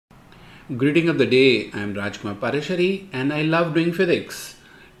Greeting of the day, I am Rajkumar Parashari and I love doing physics.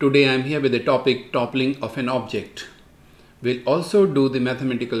 Today I am here with the topic toppling of an object. We'll also do the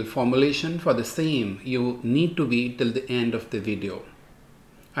mathematical formulation for the same. You need to be till the end of the video.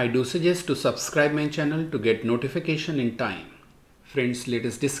 I do suggest to subscribe my channel to get notification in time. Friends, let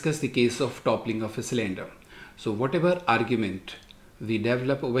us discuss the case of toppling of a cylinder. So whatever argument we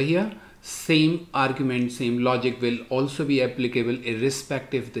develop over here, same argument, same logic will also be applicable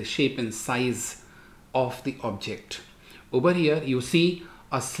irrespective of the shape and size of the object. Over here you see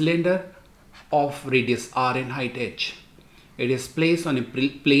a cylinder of radius r and height h. It is placed on a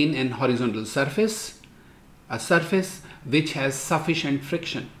plane and horizontal surface, a surface which has sufficient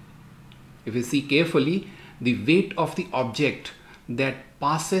friction. If you see carefully, the weight of the object that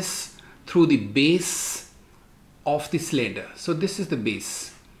passes through the base of the cylinder. So this is the base.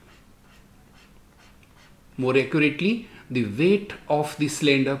 More accurately, the weight of the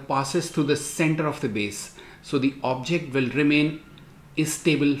cylinder passes through the center of the base. So the object will remain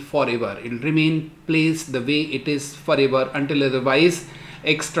stable forever. It will remain placed the way it is forever until otherwise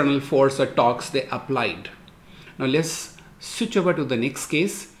external force or torques they applied. Now let's switch over to the next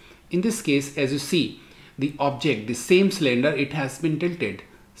case. In this case, as you see, the object, the same cylinder, it has been tilted.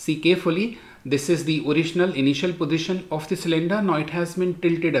 See carefully, this is the original initial position of the cylinder. Now it has been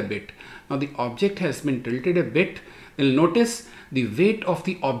tilted a bit. Now the object has been tilted a bit. You'll notice the weight of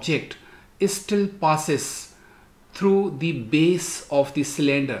the object still passes through the base of the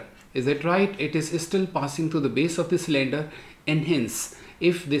cylinder. Is that right? It is still passing through the base of the cylinder, and hence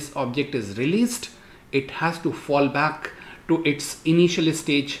if this object is released, it has to fall back to its initial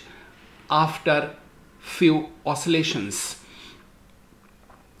stage after few oscillations.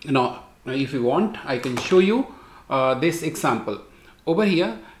 Now if you want, I can show you this example. Over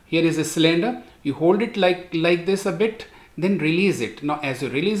here is a cylinder. You hold it like this a bit, then release it. Now as you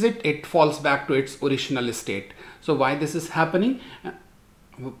release it, it falls back to its original state. So why this is happening?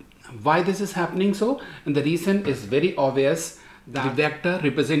 So, and the reason is very obvious. The vector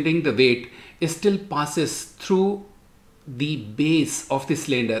representing the weight still passes through the base of the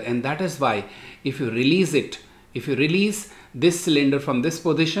cylinder, and that is why if you release it, if you release this cylinder from this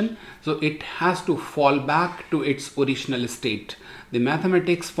position, so it has to fall back to its original state. The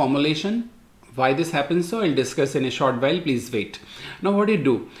mathematics formulation, why this happens, so I'll discuss in a short while. Please wait. Now what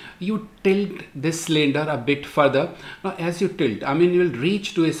do? You tilt this cylinder a bit further. Now as you tilt, you will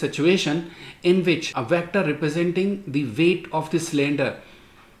reach to a situation in which a vector representing the weight of the cylinder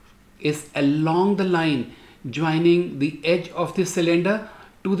is along the line joining the edge of the cylinder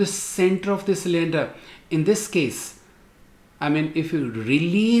to the center of the cylinder. In this case, if you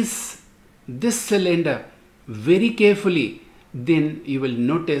release this cylinder very carefully, then you will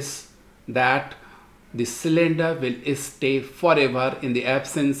notice that the cylinder will stay forever in the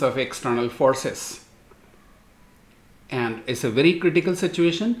absence of external forces. And it's a very critical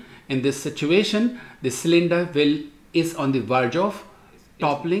situation. In this situation, the cylinder is on the verge of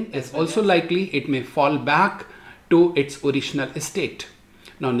toppling. It's also likely it may fall back to its original state.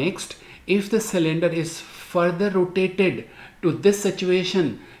 Now next, if the cylinder is further rotated to this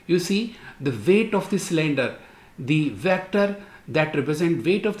situation, you see the weight of the cylinder, the vector that represents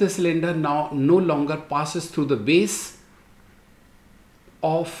weight of the cylinder now no longer passes through the base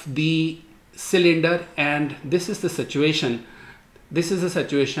of the cylinder, and this is the situation. This is the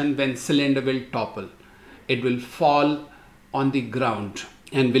situation when cylinder will topple. It will fall on the ground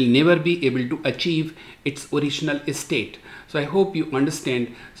and will never be able to achieve its original state. So I hope you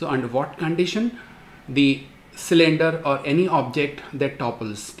understand. So under what condition the cylinder or any object that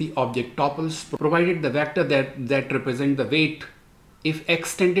topples, the object topples provided the vector that represents the weight, if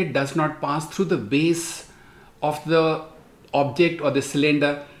extended, does not pass through the base of the object or the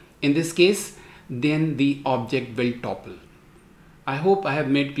cylinder. In this case, then the object will topple. I hope I have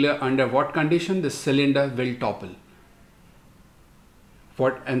made clear under what condition the cylinder will topple.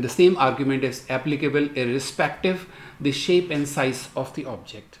 And the same argument is applicable irrespective the shape and size of the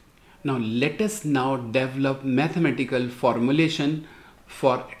object. Now let us now develop mathematical formulation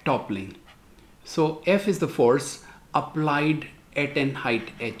for toppling. So F is the force applied at an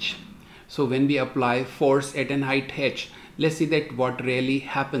height h. So when we apply force at an height h, let's see that what really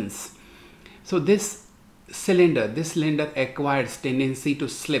happens. So this cylinder acquires tendency to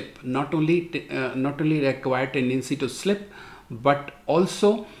slip. Not only acquire tendency to slip, but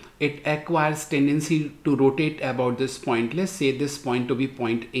also it acquires tendency to rotate about this point. Let's say this point to be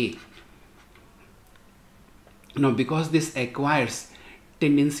point A. Now because this acquires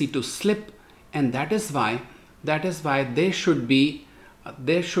tendency to slip, and that is why there should be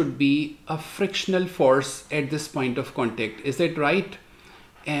a frictional force at this point of contact. Is that right?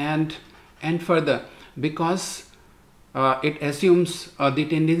 And And further, because it assumes the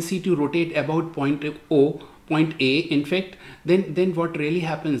tendency to rotate about point A, in fact, then what really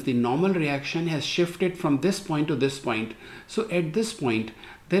happens, the normal reaction has shifted from this point to this point. So at this point,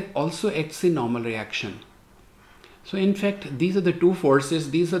 there also acts the normal reaction. So in fact, these are the two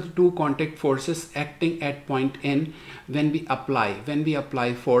forces, these are the two contact forces acting at point N when we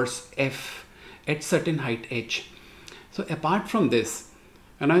apply force F at certain height h. So apart from this,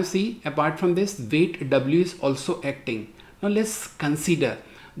 and now see, apart from this, weight W is also acting. Now let's consider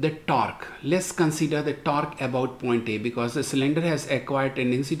the torque. Let's consider the torque about point A, because the cylinder has acquired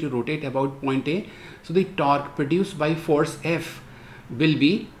tendency to rotate about point A. So the torque produced by force F will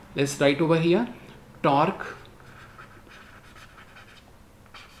be, let's write over here, torque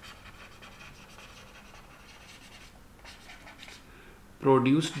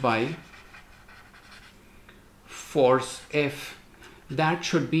produced by force F, that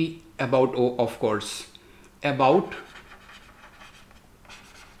should be about O, of course, about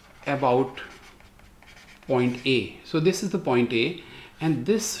point A. So this is the point A, and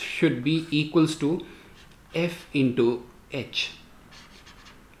this should be equals to F into H.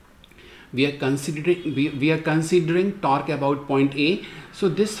 We are considering torque about point A. So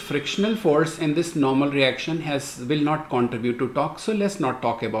this frictional force and this normal reaction will not contribute to torque. So let's not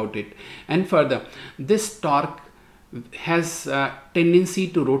talk about it. And further, this torque has a tendency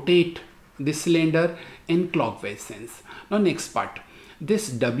to rotate the cylinder in clockwise sense. Now next part, this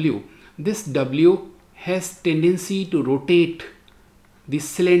W has tendency to rotate the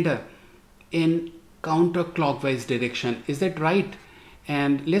cylinder in counterclockwise direction. Is that right?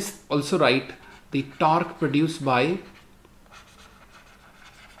 And let's also write the torque produced by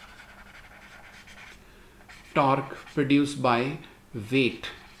weight,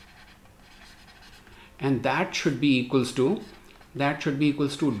 and that should be equals to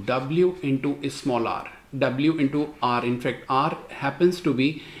W into small r. W into r. In fact, r happens to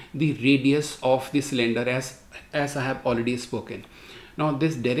be the radius of the cylinder, as I have already spoken. Now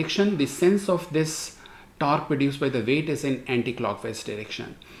this direction, the sense of this torque produced by the weight is in anti-clockwise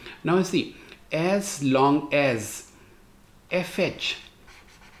direction. Now see, as long as FH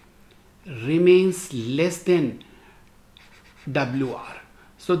remains less than WR,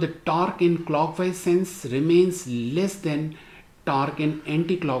 so the torque in clockwise sense remains less than torque in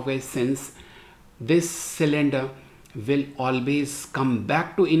anti-clockwise sense, this cylinder will always come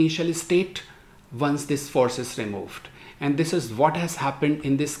back to initial state once this force is removed. And this is what has happened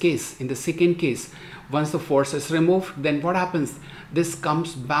in this case. In the second case, once the force is removed, then what happens? This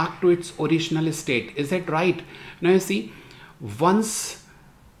comes back to its original state. Is that right? Now you see, once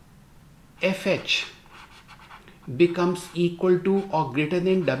FH becomes equal to or greater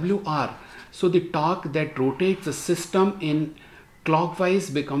than WR, so the torque that rotates the system in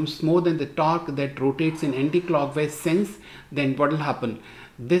clockwise becomes more than the torque that rotates in anti-clockwise sense, then what will happen?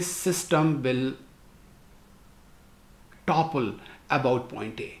 This system will topple about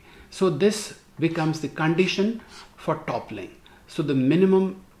point A. So this becomes the condition for toppling. So the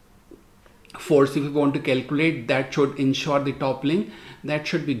minimum force, if you want to calculate, that should ensure the toppling, that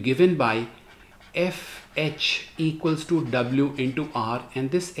should be given by FH equals to W into R,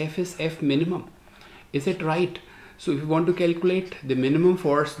 and this F is F minimum. Is it right? So if you want to calculate the minimum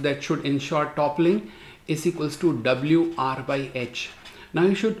force that should ensure toppling is equals to WR by H. Now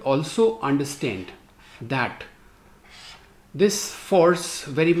you should also understand that this force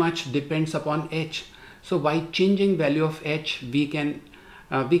very much depends upon H. So by changing value of H, we can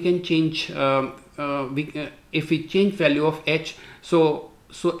change, if we change value of H, so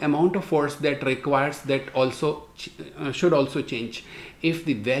amount of force that requires that also should also change. If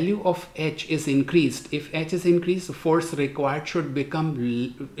the value of H is increased, if H is increased, the force required should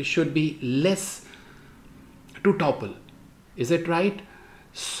be less to topple. Is it right?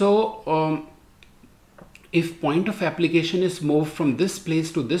 So if point of application is moved from this place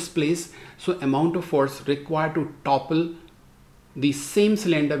to this place, so amount of force required to topple the same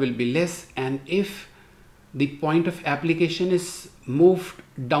cylinder will be less, and if the point of application is moved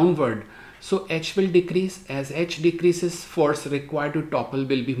downward, so H will decrease. As H decreases, force required to topple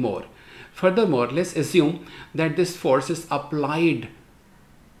will be more. Furthermore, let's assume that this force is applied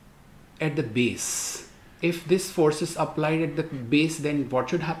at the base. If this force is applied at the base, then what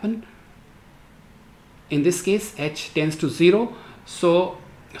should happen? In this case, H tends to 0. So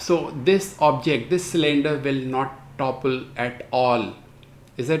this object, this cylinder will not topple at all.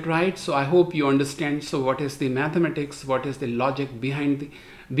 Is that right? So I hope you understand. So what is the mathematics? What is the logic behind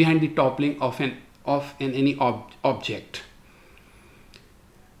the toppling of any object?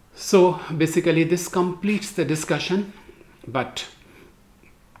 So basically this completes the discussion, but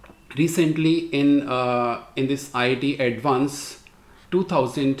recently in this IIT Advance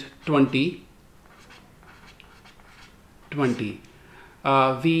 2020,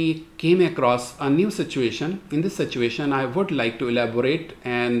 we came across a new situation. In this situation, I would like to elaborate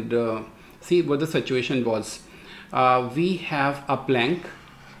and see what the situation was. We have a plank,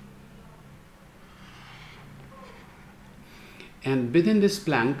 and within this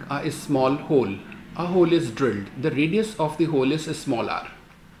plank a small hole. A hole is drilled. The radius of the hole is small r.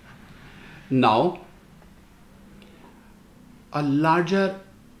 Now, a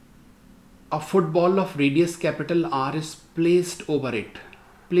football of radius capital R is placed over it,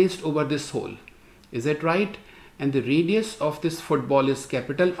 placed over this hole. Is that right? And the radius of this football is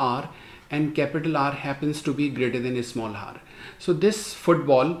capital R, and capital R happens to be greater than a small r. So this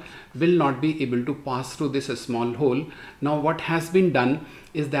football will not be able to pass through this small hole. Now what has been done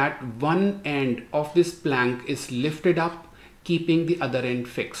is that one end of this plank is lifted up, keeping the other end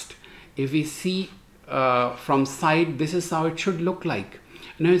fixed. If we see from side, this is how it should look like.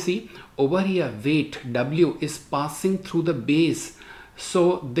 Now you see over here, weight W is passing through the base,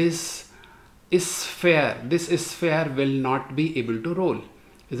 so this sphere will not be able to roll.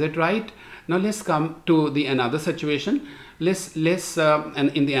 Is that right? Now let's come to the another situation. And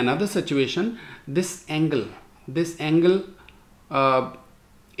in the another situation, this angle is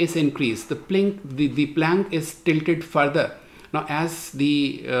increased. The plank is tilted further. Now as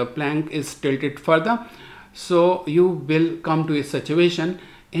the plank is tilted further, so you will come to a situation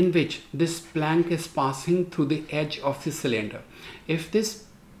in which this plank is passing through the edge of the cylinder. If this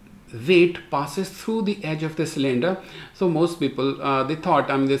weight passes through the edge of the cylinder, so most people they thought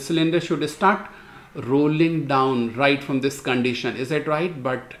the cylinder should start rolling down right from this condition. Is that right?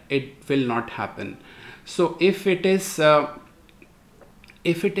 But it will not happen. So if it is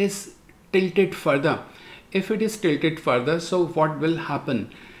tilted further, so what will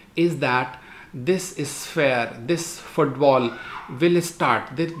happen is that this sphere, this football will start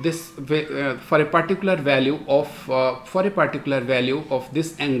for a particular value of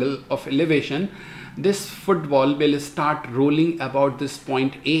this angle of elevation. This football will start rolling about this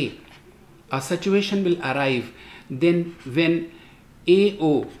point A. A situation will arrive then when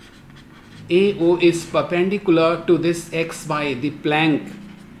AO is perpendicular to this XY, the plank,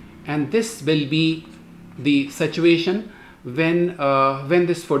 and this will be the situation when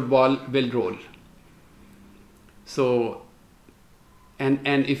this football will roll. So and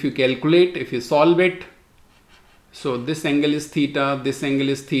if you calculate, if you solve it, so this angle is theta, this angle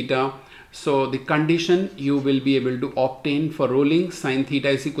is theta. So the condition you will be able to obtain for rolling, sin theta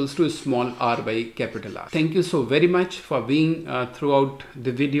is equals to small r by capital R. Thank you so very much for being throughout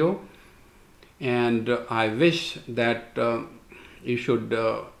the video, and I wish that you should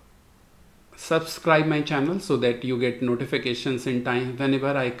subscribe my channel so that you get notifications in time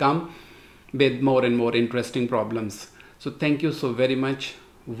whenever I come with more and more interesting problems. So thank you so very much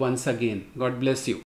once again. God bless you.